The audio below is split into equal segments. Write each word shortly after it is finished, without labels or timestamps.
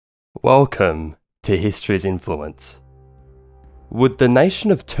Welcome to History's Influence. Would the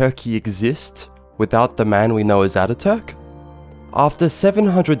nation of Turkey exist without the man we know as Atatürk? After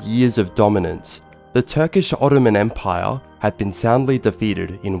 700 years of dominance, the Turkish Ottoman Empire had been soundly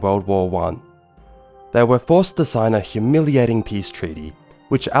defeated in World War I. They were forced to sign a humiliating peace treaty,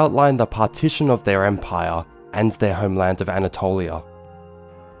 which outlined the partition of their empire and their homeland of Anatolia.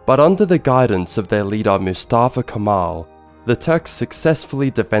 But under the guidance of their leader Mustafa Kemal, the Turks successfully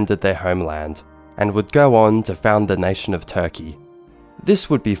defended their homeland, and would go on to found the nation of Turkey. This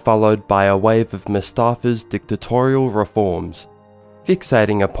would be followed by a wave of Mustafa's dictatorial reforms,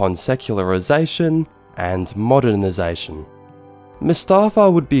 fixating upon secularization and modernization.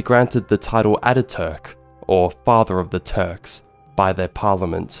 Mustafa would be granted the title Atatürk, or Father of the Turks, by their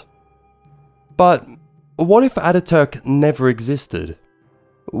parliament. But what if Atatürk never existed?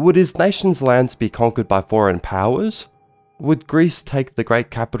 Would his nation's lands be conquered by foreign powers? Would Greece take the great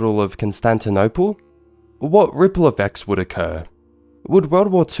capital of Constantinople? What ripple effects would occur? Would World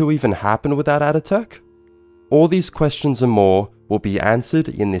War II even happen without Atatürk? All these questions and more will be answered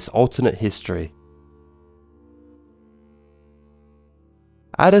in this alternate history.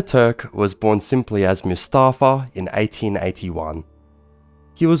 Atatürk was born simply as Mustafa in 1881.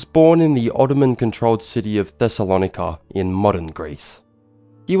 He was born in the Ottoman-controlled city of Thessalonica in modern Greece.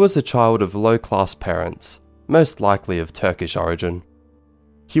 He was a child of low-class parents, most likely of Turkish origin.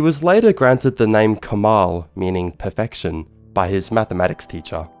 He was later granted the name Kemal, meaning perfection, by his mathematics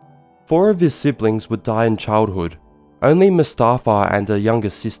teacher. 4 of his siblings would die in childhood. Only Mustafa and a younger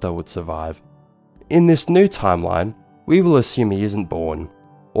sister would survive. In this new timeline, we will assume he isn't born,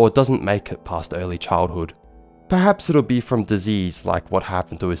 or doesn't make it past early childhood. Perhaps it'll be from disease like what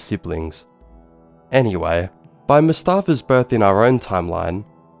happened to his siblings. Anyway, by Mustafa's birth in our own timeline,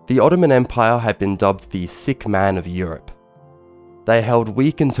 the Ottoman Empire had been dubbed the sick man of Europe. They held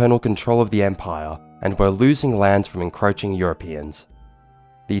weak internal control of the empire and were losing lands from encroaching Europeans.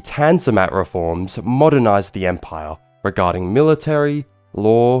 The Tanzimat reforms modernized the empire regarding military,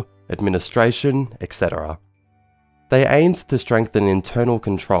 law, administration, etc. They aimed to strengthen internal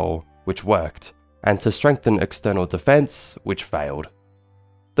control, which worked, and to strengthen external defense, which failed.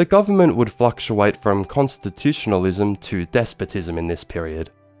 The government would fluctuate from constitutionalism to despotism in this period.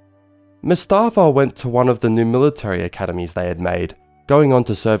 Mustafa went to one of the new military academies they had made, going on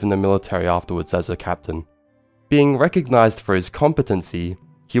to serve in the military afterwards as a captain. Being recognized for his competency,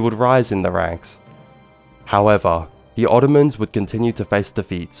 he would rise in the ranks. However, the Ottomans would continue to face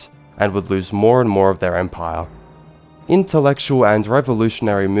defeats, and would lose more and more of their empire. Intellectual and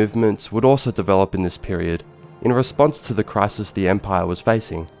revolutionary movements would also develop in this period, in response to the crisis the empire was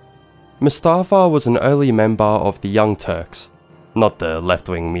facing. Mustafa was an early member of the Young Turks, not the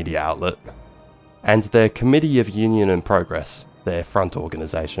left-wing media outlet, and their Committee of Union and Progress, their front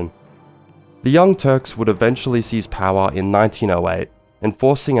organisation. The Young Turks would eventually seize power in 1908,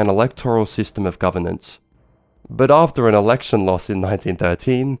 enforcing an electoral system of governance. But after an election loss in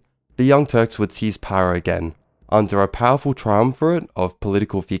 1913, the Young Turks would seize power again, under a powerful triumvirate of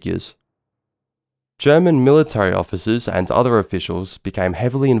political figures. German military officers and other officials became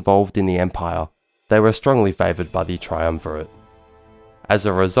heavily involved in the empire. They were strongly favoured by the triumvirate. As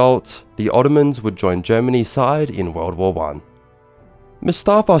a result, the Ottomans would join Germany's side in World War I.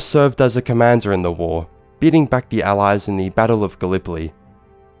 Mustafa served as a commander in the war, beating back the Allies in the Battle of Gallipoli.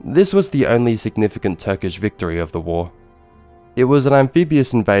 This was the only significant Turkish victory of the war. It was an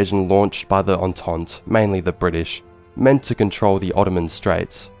amphibious invasion launched by the Entente, mainly the British, meant to control the Ottoman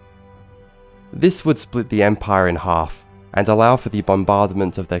Straits. This would split the empire in half, and allow for the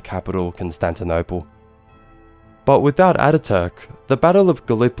bombardment of their capital, Constantinople. But without Atatürk, the Battle of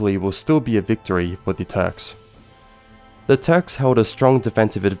Gallipoli will still be a victory for the Turks. The Turks held a strong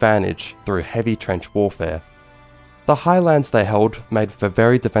defensive advantage through heavy trench warfare. The highlands they held made for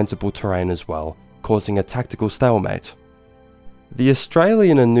very defensible terrain as well, causing a tactical stalemate. The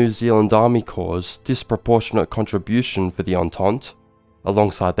Australian and New Zealand Army Corps' disproportionate contribution for the Entente,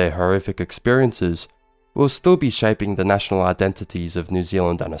 alongside their horrific experiences, will still be shaping the national identities of New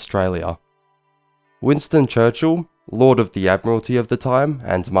Zealand and Australia. Winston Churchill, Lord of the Admiralty of the time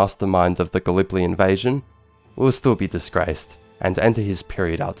and mastermind of the Gallipoli invasion, will still be disgraced and enter his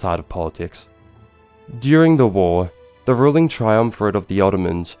period outside of politics. During the war, the ruling triumvirate of the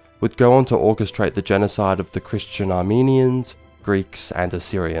Ottomans would go on to orchestrate the genocide of the Christian Armenians, Greeks and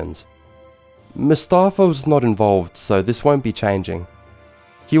Assyrians. Mustafa was not involved, so this won't be changing.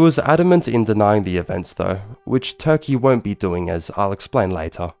 He was adamant in denying the events though, which Turkey won't be doing, as I'll explain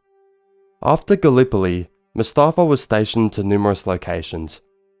later. After Gallipoli, Mustafa was stationed to numerous locations.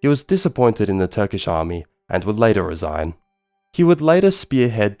 He was disappointed in the Turkish army and would later resign. He would later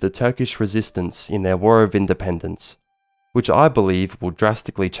spearhead the Turkish resistance in their War of Independence, which I believe will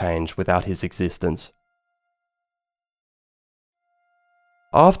drastically change without his existence.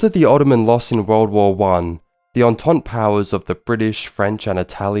 After the Ottoman loss in World War I, the Entente powers of the British, French and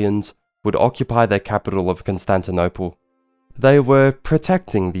Italians would occupy their capital of Constantinople. They were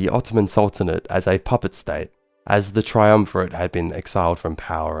protecting the Ottoman Sultanate as a puppet state, as the triumvirate had been exiled from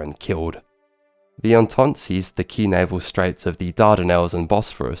power and killed. The Entente seized the key naval straits of the Dardanelles and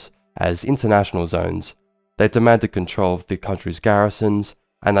Bosphorus as international zones. They demanded control of the country's garrisons,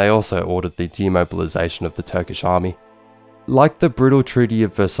 and they also ordered the demobilization of the Turkish army. Like the brutal Treaty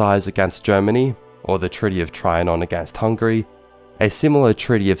of Versailles against Germany, or the Treaty of Trianon against Hungary, a similar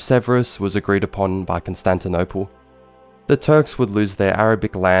Treaty of Severus was agreed upon by Constantinople. The Turks would lose their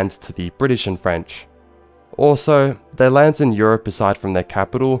Arabic lands to the British and French. Also, their lands in Europe aside from their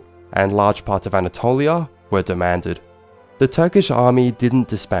capital, and large parts of Anatolia, were demanded. The Turkish army didn't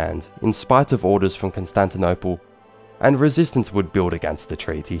disband, in spite of orders from Constantinople, and resistance would build against the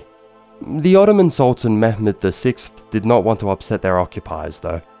treaty. The Ottoman Sultan Mehmed VI did not want to upset their occupiers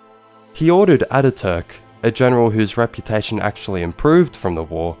though. He ordered Atatürk, a general whose reputation actually improved from the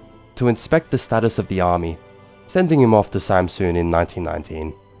war, to inspect the status of the army, sending him off to Samsun in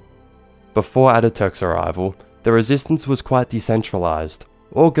 1919. Before Atatürk's arrival, the resistance was quite decentralized,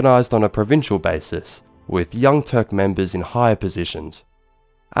 organized on a provincial basis, with young Turk members in higher positions.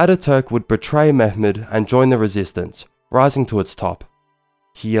 Atatürk would betray Mehmed and join the resistance, rising to its top.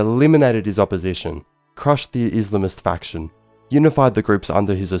 He eliminated his opposition, crushed the Islamist faction, unified the groups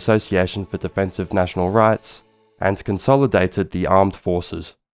under his Association for Defense of National Rights, and consolidated the armed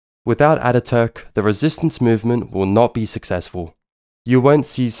forces. Without Atatürk, the resistance movement will not be successful. You won't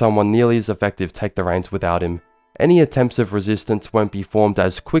see someone nearly as effective take the reins without him. Any attempts of resistance won't be formed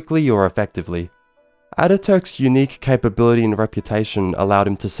as quickly or effectively. Atatürk's unique capability and reputation allowed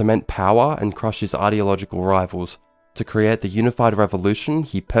him to cement power and crush his ideological rivals, to create the unified revolution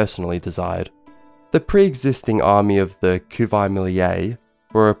he personally desired. The pre-existing army of the Kuvayi Milliye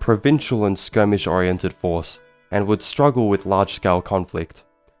were a provincial and skirmish-oriented force, and would struggle with large-scale conflict.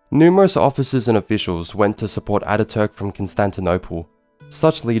 Numerous officers and officials went to support Atatürk from Constantinople.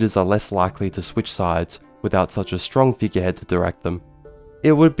 Such leaders are less likely to switch sides without such a strong figurehead to direct them.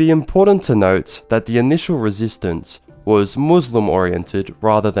 It would be important to note that the initial resistance was Muslim-oriented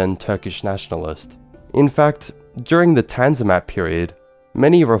rather than Turkish nationalist. In fact, during the Tanzimat period,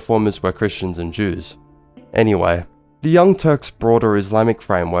 many reformers were Christians and Jews. Anyway, the Young Turks' broader Islamic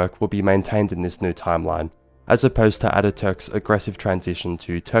framework will be maintained in this new timeline, as opposed to Atatürk's aggressive transition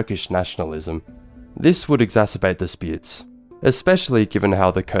to Turkish nationalism. This would exacerbate disputes, especially given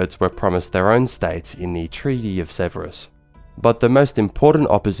how the Kurds were promised their own state in the Treaty of Severus. But the most important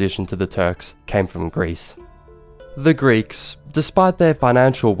opposition to the Turks came from Greece. The Greeks, despite their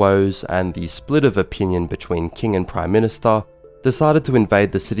financial woes and the split of opinion between king and prime minister, decided to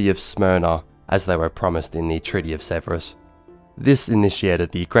invade the city of Smyrna as they were promised in the Treaty of Severus. This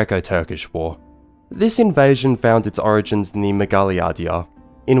initiated the Greco-Turkish War. This invasion found its origins in the Megaliadia,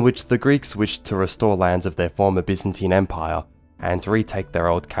 in which the Greeks wished to restore lands of their former Byzantine Empire and retake their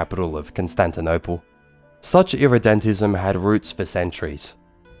old capital of Constantinople. Such irredentism had roots for centuries,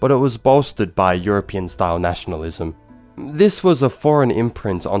 but it was bolstered by European-style nationalism. This was a foreign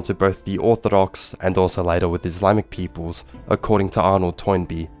imprint onto both the Orthodox and also later with Islamic peoples, according to Arnold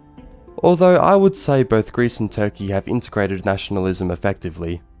Toynbee. Although I would say both Greece and Turkey have integrated nationalism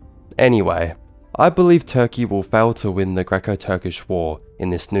effectively. Anyway, I believe Turkey will fail to win the Greco-Turkish War in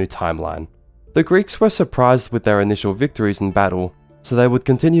this new timeline. The Greeks were surprised with their initial victories in battle, so they would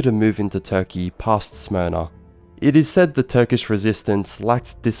continue to move into Turkey past Smyrna. It is said the Turkish resistance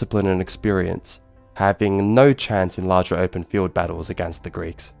lacked discipline and experience, having no chance in larger open field battles against the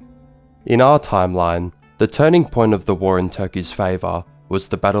Greeks. In our timeline, the turning point of the war in Turkey's favour was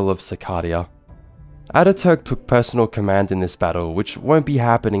the Battle of Sakarya. Atatürk took personal command in this battle, which won't be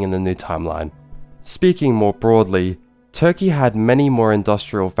happening in the new timeline. Speaking more broadly, Turkey had many more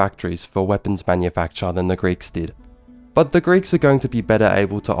industrial factories for weapons manufacture than the Greeks did. But the Greeks are going to be better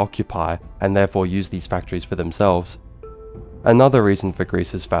able to occupy and therefore use these factories for themselves. Another reason for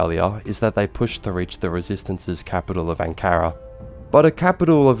Greece's failure is that they pushed to reach the resistance's capital of Ankara. But a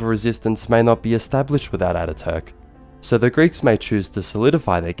capital of resistance may not be established without Atatürk, so the Greeks may choose to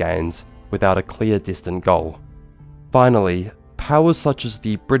solidify their gains without a clear distant goal. Finally, powers such as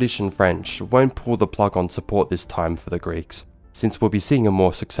the British and French won't pull the plug on support this time for the Greeks, since we'll be seeing a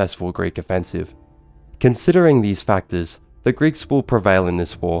more successful Greek offensive. Considering these factors, the Greeks will prevail in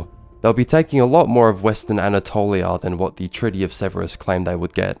this war. They'll be taking a lot more of Western Anatolia than what the Treaty of Severus claimed they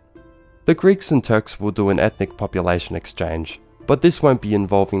would get. The Greeks and Turks will do an ethnic population exchange, but this won't be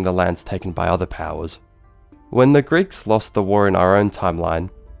involving the lands taken by other powers. When the Greeks lost the war in our own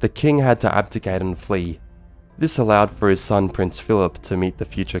timeline, the king had to abdicate and flee. This allowed for his son Prince Philip to meet the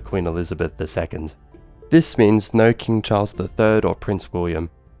future Queen Elizabeth II. This means no King Charles III or Prince William,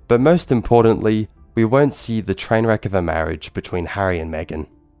 but most importantly, we won't see the train wreck of a marriage between Harry and Meghan.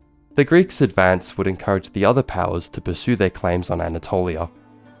 The Greeks' advance would encourage the other powers to pursue their claims on Anatolia.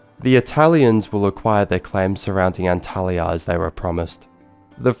 The Italians will acquire their claims surrounding Antalya as they were promised.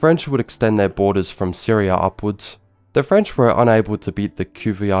 The French would extend their borders from Syria upwards. The French were unable to beat the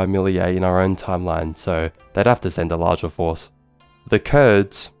Cuvier Millier in our own timeline, so they'd have to send a larger force. The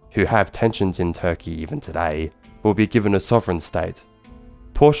Kurds, who have tensions in Turkey even today, will be given a sovereign state.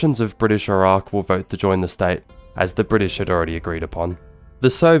 Portions of British Iraq will vote to join the state, as the British had already agreed upon. The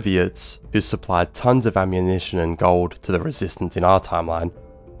Soviets, who supplied tons of ammunition and gold to the resistance in our timeline,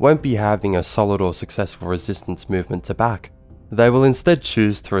 won't be having a solid or successful resistance movement to back. They will instead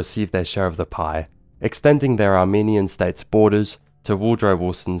choose to receive their share of the pie, extending their Armenian state's borders to Woodrow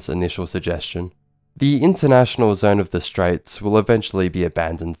Wilson's initial suggestion. The international zone of the Straits will eventually be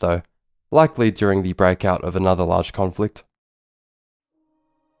abandoned though, likely during the breakout of another large conflict.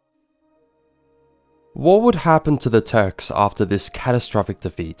 What would happen to the Turks after this catastrophic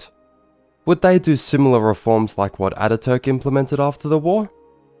defeat? Would they do similar reforms like what Atatürk implemented after the war?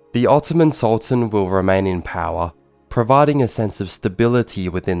 The Ottoman Sultan will remain in power, providing a sense of stability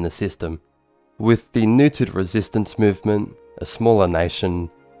within the system. With the neutered resistance movement, a smaller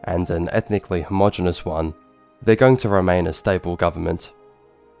nation, and an ethnically homogeneous one, they're going to remain a stable government.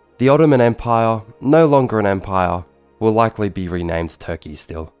 The Ottoman Empire, no longer an empire, will likely be renamed Turkey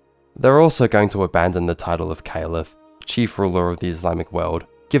still. They're also going to abandon the title of Caliph, chief ruler of the Islamic world,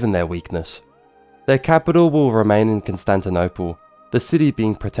 given their weakness. Their capital will remain in Constantinople, the city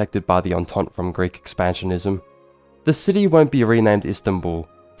being protected by the Entente from Greek expansionism. The city won't be renamed Istanbul,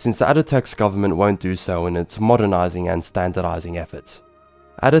 since Atatürk's government won't do so in its modernizing and standardizing efforts.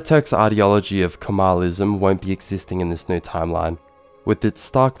 Atatürk's ideology of Kemalism won't be existing in this new timeline, with its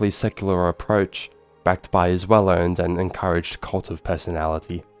starkly secular approach backed by his well-earned and encouraged cult of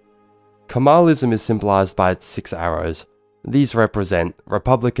personality. Kemalism is symbolized by its 6 arrows. These represent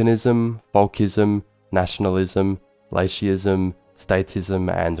republicanism, folkism, nationalism, laicism,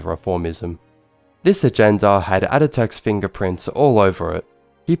 statism, and reformism. This agenda had Atatürk's fingerprints all over it.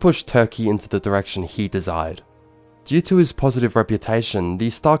 He pushed Turkey into the direction he desired. Due to his positive reputation,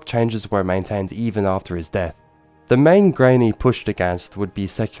 these stark changes were maintained even after his death. The main grain he pushed against would be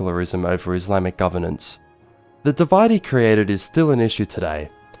secularism over Islamic governance. The divide he created is still an issue today.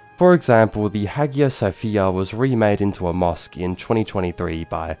 For example, the Hagia Sophia was remade into a mosque in 2023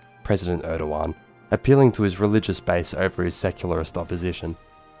 by President Erdogan, appealing to his religious base over his secularist opposition.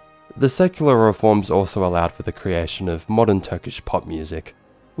 The secular reforms also allowed for the creation of modern Turkish pop music,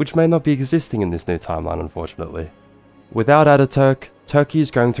 which may not be existing in this new timeline unfortunately. Without Atatürk, Turkey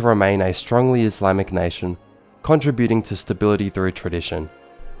is going to remain a strongly Islamic nation, contributing to stability through tradition.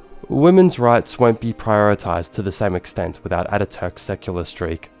 Women's rights won't be prioritized to the same extent without Atatürk's secular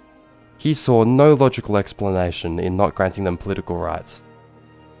streak. He saw no logical explanation in not granting them political rights.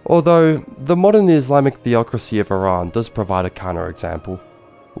 Although, the modern Islamic theocracy of Iran does provide a counterexample.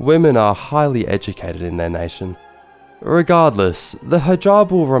 Women are highly educated in their nation. Regardless, the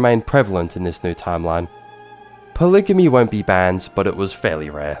hijab will remain prevalent in this new timeline. Polygamy won't be banned, but it was fairly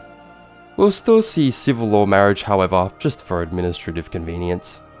rare. We'll still see civil law marriage, however, just for administrative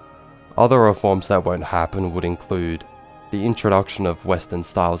convenience. Other reforms that won't happen would include the introduction of Western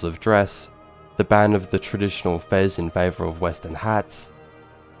styles of dress, the ban of the traditional fez in favour of Western hats,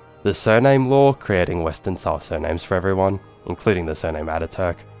 the surname law creating Western-style surnames for everyone, including the surname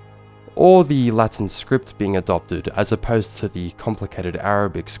Atatürk, or the Latin script being adopted as opposed to the complicated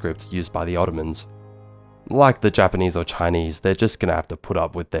Arabic script used by the Ottomans. Like the Japanese or Chinese, they're just gonna have to put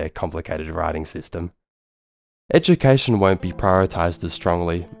up with their complicated writing system. Education won't be prioritised as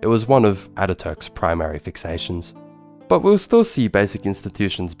strongly, it was one of Atatürk's primary fixations. But we'll still see basic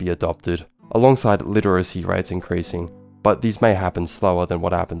institutions be adopted, alongside literacy rates increasing, but these may happen slower than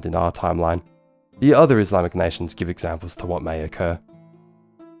what happened in our timeline. The other Islamic nations give examples to what may occur.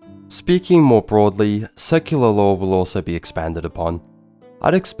 Speaking more broadly, secular law will also be expanded upon.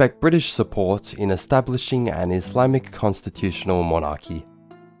 I'd expect British support in establishing an Islamic constitutional monarchy.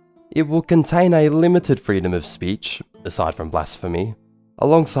 It will contain a limited freedom of speech, aside from blasphemy,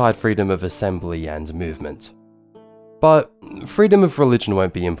 alongside freedom of assembly and movement. But freedom of religion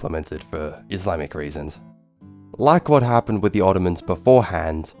won't be implemented for Islamic reasons. Like what happened with the Ottomans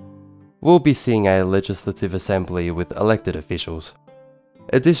beforehand, we'll be seeing a legislative assembly with elected officials.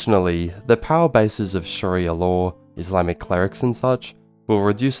 Additionally, the power bases of Sharia law, Islamic clerics and such, will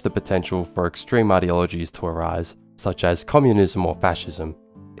reduce the potential for extreme ideologies to arise, such as communism or fascism.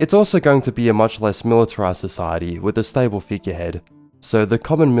 It's also going to be a much less militarized society with a stable figurehead, so the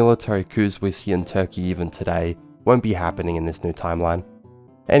common military coups we see in Turkey even today won't be happening in this new timeline.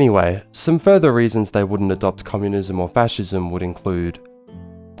 Anyway, some further reasons they wouldn't adopt communism or fascism would include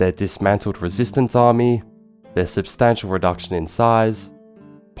their dismantled resistance army, their substantial reduction in size,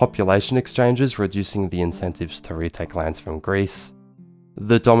 population exchanges reducing the incentives to retake lands from Greece,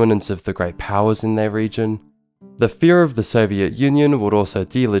 the dominance of the great powers in their region. The fear of the Soviet Union would also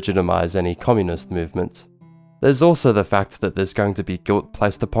delegitimize any communist movement. There's also the fact that there's going to be guilt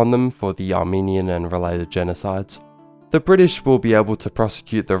placed upon them for the Armenian and related genocides. The British will be able to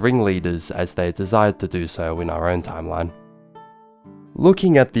prosecute the ringleaders as they desired to do so in our own timeline.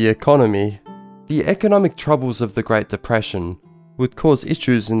 Looking at the economy, the economic troubles of the Great Depression would cause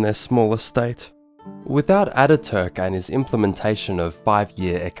issues in their smaller state. Without Ataturk and his implementation of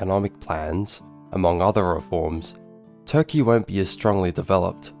 5-year economic plans, among other reforms, Turkey won't be as strongly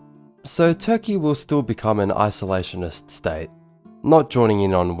developed. So Turkey will still become an isolationist state, not joining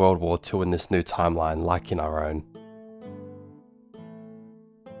in on World War II in this new timeline like in our own.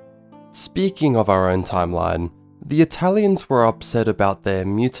 Speaking of our own timeline, the Italians were upset about their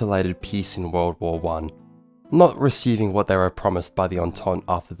mutilated peace in World War I, not receiving what they were promised by the Entente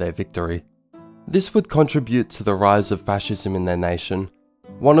after their victory. This would contribute to the rise of fascism in their nation,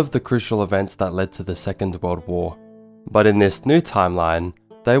 one of the crucial events that led to the Second World War. But in this new timeline,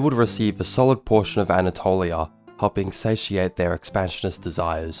 they would receive a solid portion of Anatolia, helping satiate their expansionist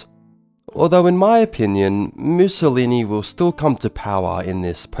desires. Although in my opinion, Mussolini will still come to power in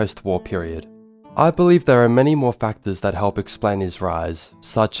this post-war period. I believe there are many more factors that help explain his rise,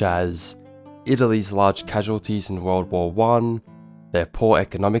 such as Italy's large casualties in World War I, their poor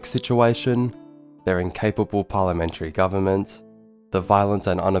economic situation, their incapable parliamentary government, the violent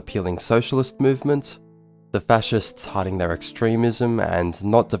and unappealing socialist movement, the fascists hiding their extremism and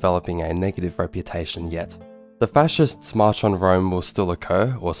not developing a negative reputation yet. The fascists' march on Rome will still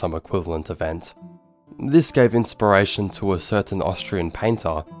occur, or some equivalent event. This gave inspiration to a certain Austrian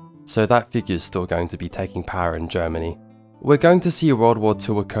painter, so that figure's still going to be taking power in Germany. We're going to see World War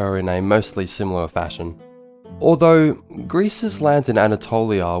II occur in a mostly similar fashion. Although, Greece's land in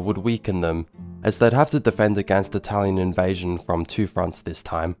Anatolia would weaken them, as they'd have to defend against Italian invasion from 2 fronts this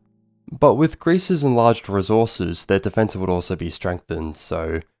time. But with Greece's enlarged resources, their defense would also be strengthened,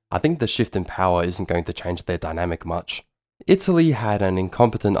 so I think the shift in power isn't going to change their dynamic much. Italy had an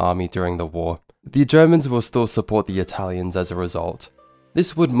incompetent army during the war. The Germans will still support the Italians as a result.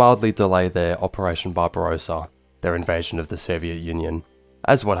 This would mildly delay their Operation Barbarossa, their invasion of the Soviet Union,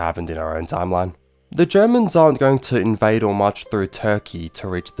 as what happened in our own timeline. The Germans aren't going to invade or march through Turkey to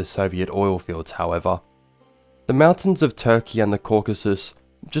reach the Soviet oil fields, however. The mountains of Turkey and the Caucasus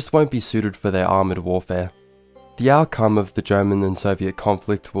just won't be suited for their armoured warfare. The outcome of the German and Soviet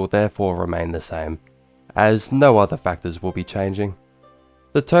conflict will therefore remain the same, as no other factors will be changing.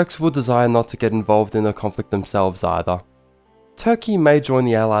 The Turks will desire not to get involved in the conflict themselves either. Turkey may join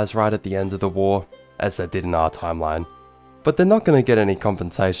the Allies right at the end of the war, as they did in our timeline, but they're not going to get any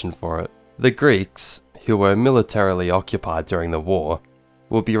compensation for it. The Greeks, who were militarily occupied during the war,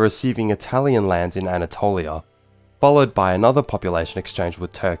 will be receiving Italian lands in Anatolia, followed by another population exchange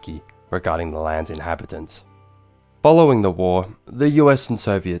with Turkey regarding the land's inhabitants. Following the war, the US and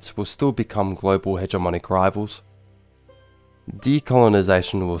Soviets will still become global hegemonic rivals.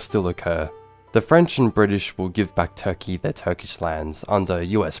 Decolonization will still occur. The French and British will give back Turkey their Turkish lands under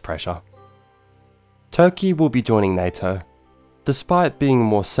US pressure. Turkey will be joining NATO. Despite being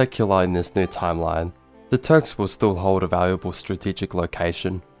more secular in this new timeline, the Turks will still hold a valuable strategic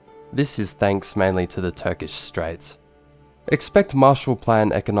location. This is thanks mainly to the Turkish Straits. Expect Marshall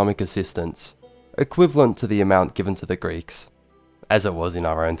Plan economic assistance, equivalent to the amount given to the Greeks, as it was in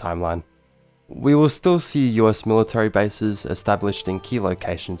our own timeline. We will still see US military bases established in key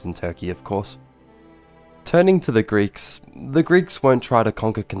locations in Turkey, of course. Turning to the Greeks won't try to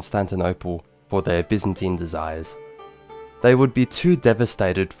conquer Constantinople for their Byzantine desires. They would be too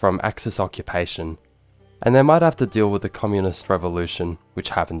devastated from Axis occupation, and they might have to deal with the communist revolution,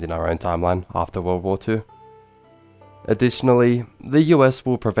 which happened in our own timeline after World War II. Additionally, the US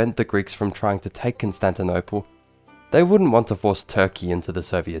will prevent the Greeks from trying to take Constantinople. They wouldn't want to force Turkey into the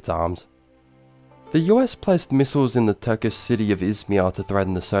Soviets' arms. The US placed missiles in the Turkish city of Izmir to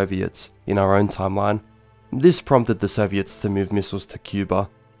threaten the Soviets in our own timeline. This prompted the Soviets to move missiles to Cuba,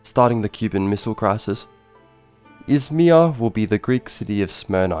 starting the Cuban Missile Crisis. Izmir will be the Greek city of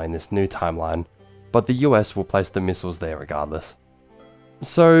Smyrna in this new timeline, but the US will place the missiles there regardless.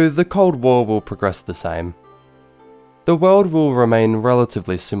 So the Cold War will progress the same. The world will remain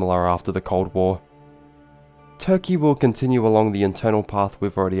relatively similar after the Cold War. Turkey will continue along the internal path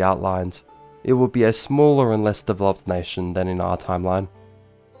we've already outlined. It will be a smaller and less developed nation than in our timeline.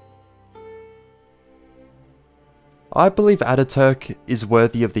 I believe Ataturk is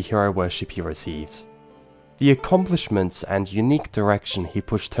worthy of the hero worship he receives. The accomplishments and unique direction he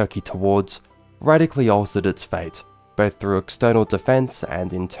pushed Turkey towards radically altered its fate, both through external defense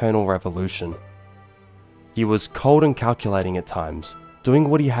and internal revolution. He was cold and calculating at times, doing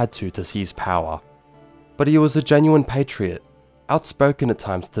what he had to seize power. But he was a genuine patriot, outspoken at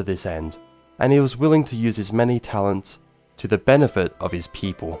times to this end, and he was willing to use his many talents to the benefit of his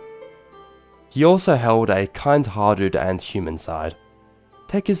people. He also held a kind-hearted and human side.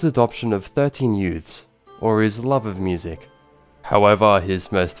 Take his adoption of 13 youths, or his love of music. However,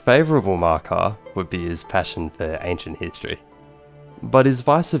 his most favourable marker would be his passion for ancient history. But his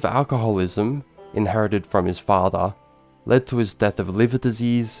vice of alcoholism, inherited from his father, led to his death of liver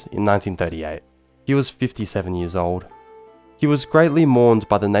disease in 1938. He was 57 years old. He was greatly mourned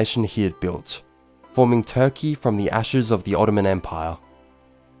by the nation he had built, forming Turkey from the ashes of the Ottoman Empire.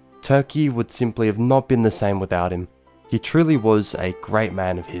 Turkey would simply have not been the same without him. He truly was a great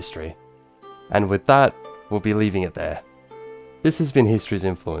man of history. And with that, we'll be leaving it there. This has been History's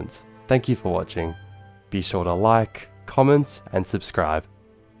Influence. Thank you for watching. Be sure to like, comment, and subscribe.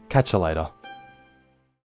 Catch you later.